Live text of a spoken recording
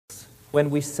When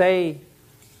we say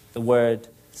the word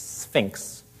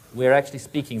Sphinx, we're actually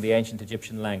speaking the ancient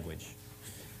Egyptian language,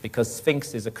 because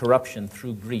Sphinx is a corruption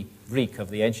through Greek of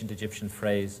the ancient Egyptian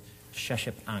phrase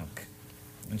Sheshep Ankh.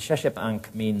 And Sheshep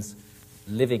Ankh means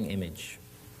living image,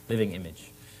 living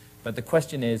image. But the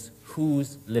question is,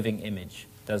 whose living image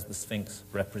does the Sphinx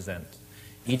represent?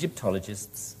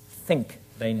 Egyptologists think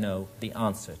they know the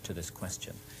answer to this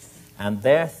question. And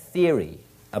their theory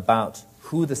about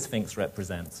who the Sphinx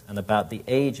represents and about the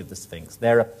age of the Sphinx,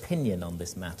 their opinion on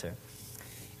this matter,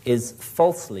 is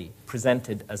falsely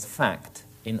presented as fact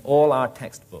in all our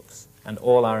textbooks and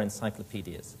all our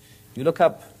encyclopedias. You look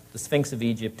up the Sphinx of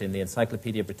Egypt in the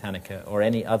Encyclopedia Britannica or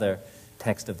any other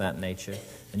text of that nature,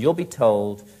 and you'll be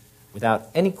told, without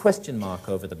any question mark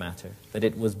over the matter, that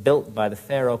it was built by the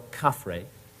pharaoh Khafre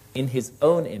in his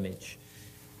own image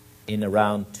in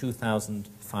around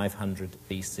 2500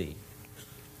 BC.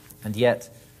 And yet,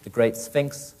 the Great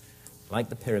Sphinx, like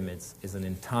the pyramids, is an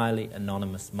entirely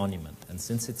anonymous monument. And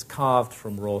since it's carved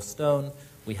from raw stone,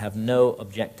 we have no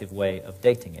objective way of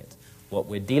dating it. What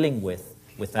we're dealing with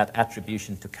that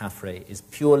attribution to Khafre is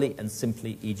purely and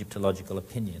simply Egyptological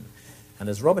opinion. And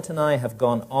as Robert and I have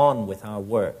gone on with our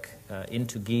work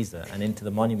into Giza and into the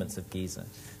monuments of Giza,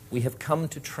 we have come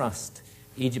to trust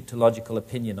Egyptological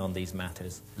opinion on these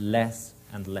matters less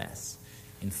and less.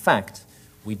 In fact,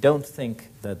 we don't think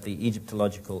that the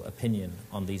Egyptological opinion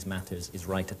on these matters is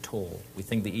right at all. We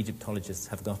think the Egyptologists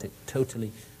have got it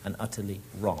totally and utterly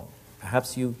wrong.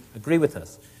 Perhaps you agree with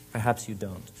us, perhaps you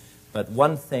don't. But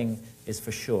one thing is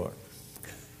for sure.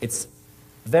 It's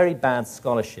very bad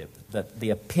scholarship that the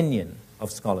opinion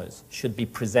of scholars should be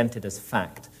presented as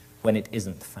fact when it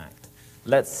isn't fact.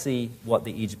 Let's see what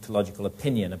the Egyptological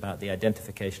opinion about the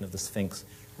identification of the Sphinx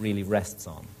really rests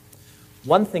on.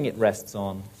 One thing it rests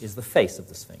on is the face of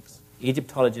the Sphinx.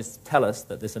 Egyptologists tell us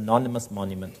that this anonymous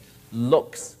monument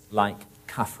looks like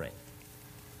Khafre.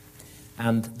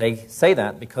 And they say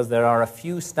that because there are a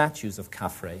few statues of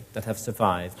Khafre that have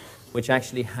survived which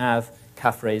actually have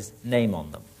Khafre's name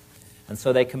on them. And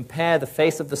so they compare the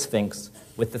face of the Sphinx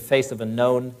with the face of a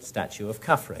known statue of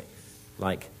Khafre,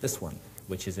 like this one,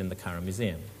 which is in the Cairo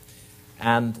Museum.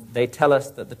 And they tell us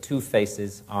that the two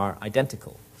faces are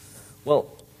identical. Well,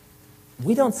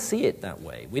 we don't see it that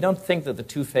way. We don't think that the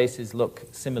two faces look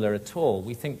similar at all.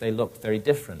 We think they look very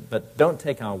different. But don't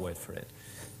take our word for it,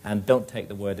 and don't take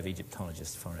the word of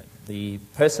Egyptologists for it. The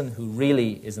person who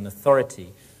really is an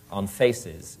authority on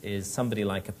faces is somebody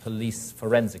like a police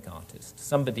forensic artist,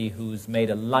 somebody who's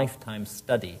made a lifetime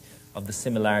study of the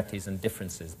similarities and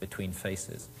differences between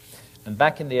faces. And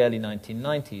back in the early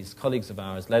 1990s, colleagues of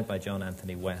ours, led by John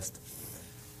Anthony West,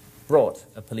 brought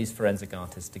a police forensic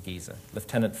artist to Giza,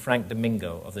 Lieutenant Frank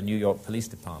Domingo of the New York Police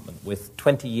Department, with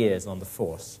 20 years on the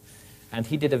force. And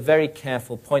he did a very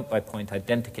careful point-by-point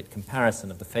identikit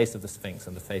comparison of the face of the Sphinx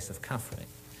and the face of Khafre.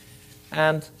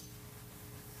 And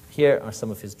here are some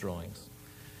of his drawings.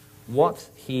 What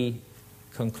he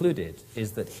concluded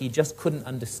is that he just couldn't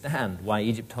understand why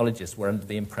Egyptologists were under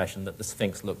the impression that the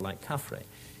Sphinx looked like Khafre.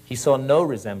 He saw no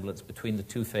resemblance between the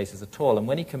two faces at all, and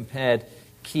when he compared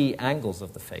key angles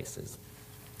of the faces,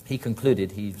 he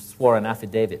concluded, he swore an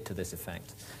affidavit to this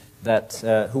effect, that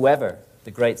whoever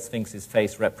the Great Sphinx's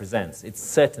face represents, it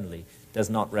certainly does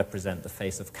not represent the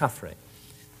face of Khafre.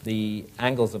 The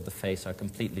angles of the face are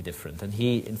completely different, and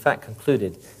he, in fact,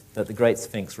 concluded that the Great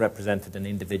Sphinx represented an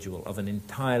individual of an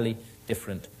entirely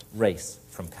different race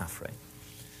from Khafre.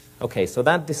 Okay, so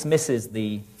that dismisses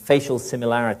the facial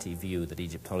similarity view that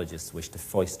Egyptologists wish to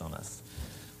foist on us.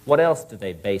 What else do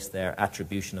they base their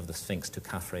attribution of the Sphinx to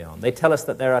Khafre on? They tell us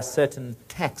that there are certain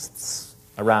texts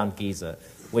around Giza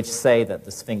which say that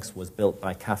the Sphinx was built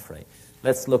by Khafre.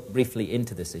 Let's look briefly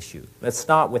into this issue. Let's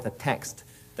start with a text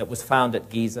that was found at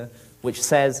Giza which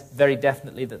says very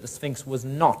definitely that the Sphinx was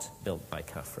not built by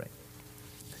Khafre.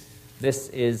 This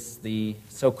is the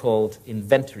so-called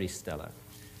inventory stela,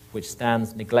 which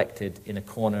stands neglected in a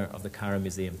corner of the Cairo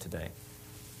Museum today.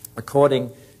 According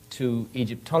to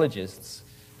Egyptologists,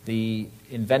 the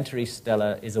inventory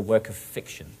stela is a work of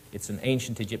fiction. It's an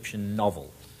ancient Egyptian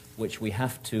novel, which we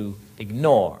have to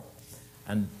ignore.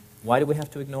 And why do we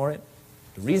have to ignore it?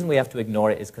 The reason we have to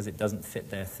ignore it is because it doesn't fit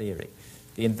their theory.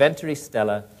 The inventory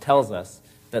stela tells us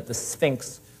that the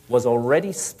Sphinx was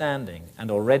already standing and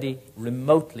already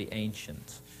remotely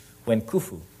ancient when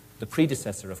Khufu, the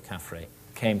predecessor of Khafre,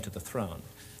 came to the throne.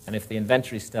 And if the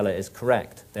inventory stela is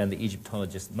correct, then the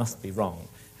Egyptologists must be wrong,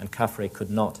 and Khafre could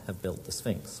not have built the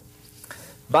Sphinx.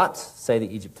 But, say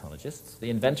the Egyptologists, the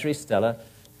inventory stela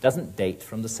doesn't date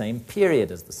from the same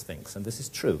period as the Sphinx, and this is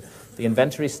true. The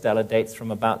inventory stela dates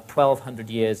from about 1,200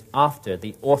 years after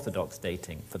the orthodox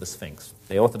dating for the Sphinx.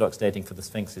 The orthodox dating for the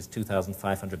Sphinx is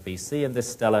 2,500 BC, and this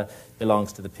stela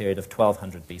belongs to the period of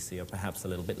 1,200 BC, or perhaps a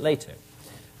little bit later.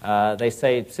 They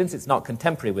say, since it's not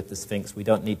contemporary with the Sphinx, we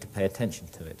don't need to pay attention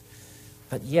to it.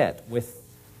 But yet, with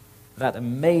that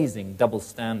amazing double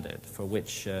standard for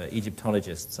which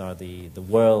Egyptologists are the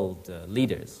world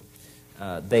leaders,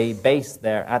 they base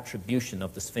their attribution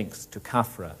of the Sphinx to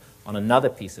Khafra on another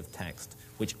piece of text,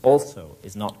 which also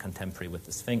is not contemporary with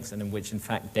the Sphinx, and in which, in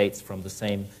fact, dates from the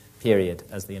same period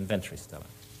as the inventory stela.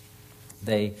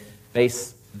 They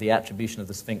base the attribution of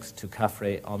the Sphinx to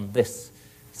Khafre on this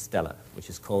stela, which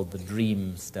is called the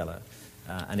Dream Stela,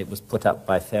 and it was put up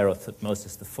by Pharaoh Thutmose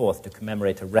IV to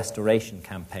commemorate a restoration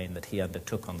campaign that he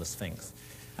undertook on the Sphinx.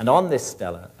 And on this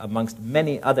stela, amongst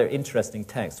many other interesting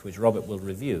texts which Robert will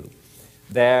review,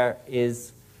 there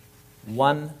is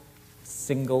one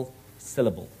single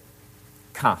syllable,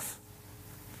 kaf.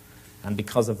 And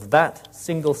because of that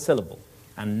single syllable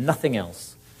and nothing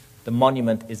else, the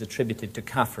monument is attributed to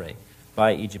Khafre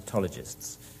by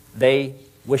Egyptologists. They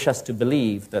wish us to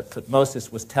believe that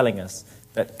Thutmose was telling us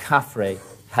that Khafre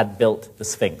had built the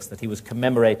Sphinx, that he was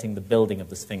commemorating the building of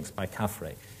the Sphinx by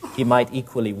Khafre. He might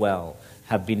equally well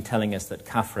have been telling us that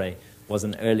Khafre was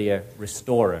an earlier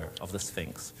restorer of the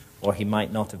Sphinx, or he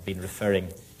might not have been referring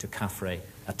to Khafre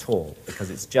at all, because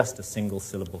it's just a single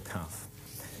syllable kaf.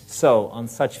 So, on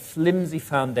such flimsy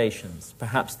foundations,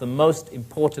 perhaps the most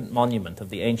important monument of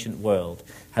the ancient world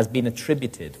has been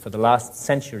attributed for the last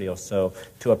century or so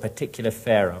to a particular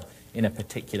pharaoh in a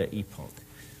particular epoch.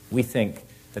 We think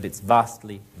that it's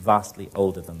vastly, vastly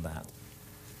older than that.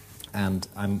 And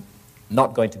I'm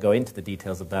not going to go into the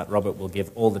details of that. Robert will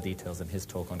give all the details in his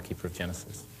talk on Keeper of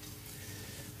Genesis.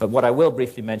 But what I will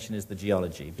briefly mention is the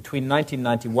geology. Between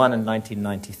 1991 and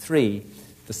 1993,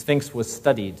 the Sphinx was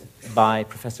studied by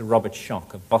Professor Robert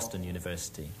Schoch of Boston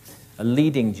University, a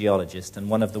leading geologist and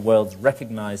one of the world's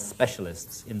recognized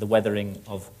specialists in the weathering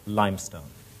of limestone.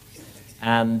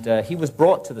 And he was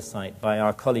brought to the site by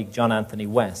our colleague John Anthony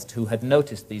West, who had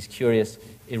noticed these curious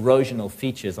erosional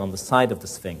features on the side of the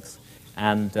Sphinx,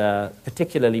 and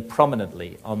particularly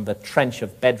prominently on the trench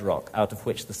of bedrock out of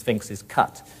which the Sphinx is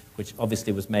cut, which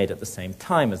obviously was made at the same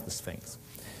time as the Sphinx.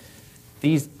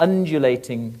 This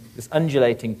undulating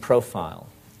profile,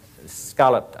 this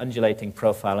scalloped undulating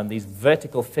profile, and these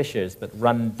vertical fissures that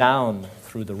run down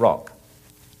through the rock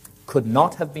could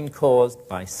not have been caused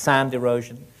by sand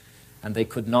erosion, and they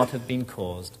could not have been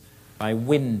caused by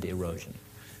wind erosion.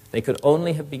 They could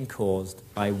only have been caused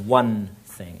by one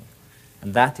thing,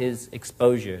 and that is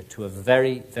exposure to a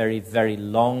very, very, very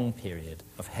long period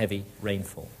of heavy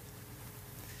rainfall.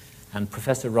 And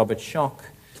Professor Robert Schoch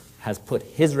has put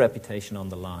his reputation on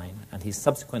the line, and he's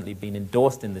subsequently been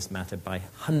endorsed in this matter by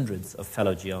hundreds of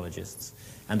fellow geologists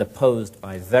and opposed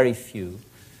by very few,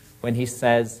 when he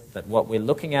says that what we're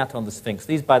looking at on the Sphinx,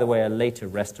 these, by the way, are later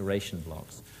restoration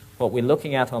blocks, what we're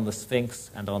looking at on the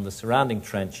Sphinx and on the surrounding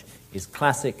trench is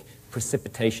classic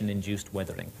precipitation-induced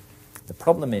weathering. The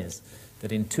problem is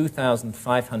that in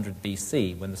 2500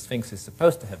 BC, when the Sphinx is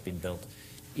supposed to have been built,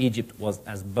 Egypt was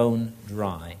as bone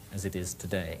dry as it is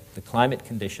today. The climate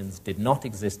conditions did not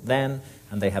exist then,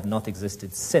 and they have not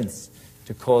existed since,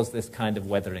 to cause this kind of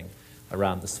weathering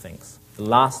around the Sphinx. The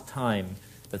last time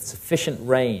that sufficient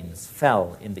rains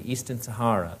fell in the eastern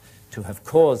Sahara to have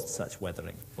caused such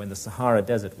weathering, when the Sahara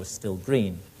Desert was still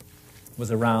green,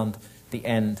 was around the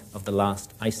end of the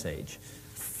last ice age,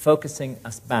 focusing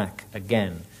us back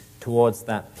again towards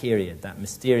that period, that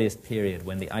mysterious period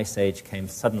when the ice age came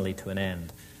suddenly to an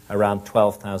end around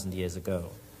 12,000 years ago.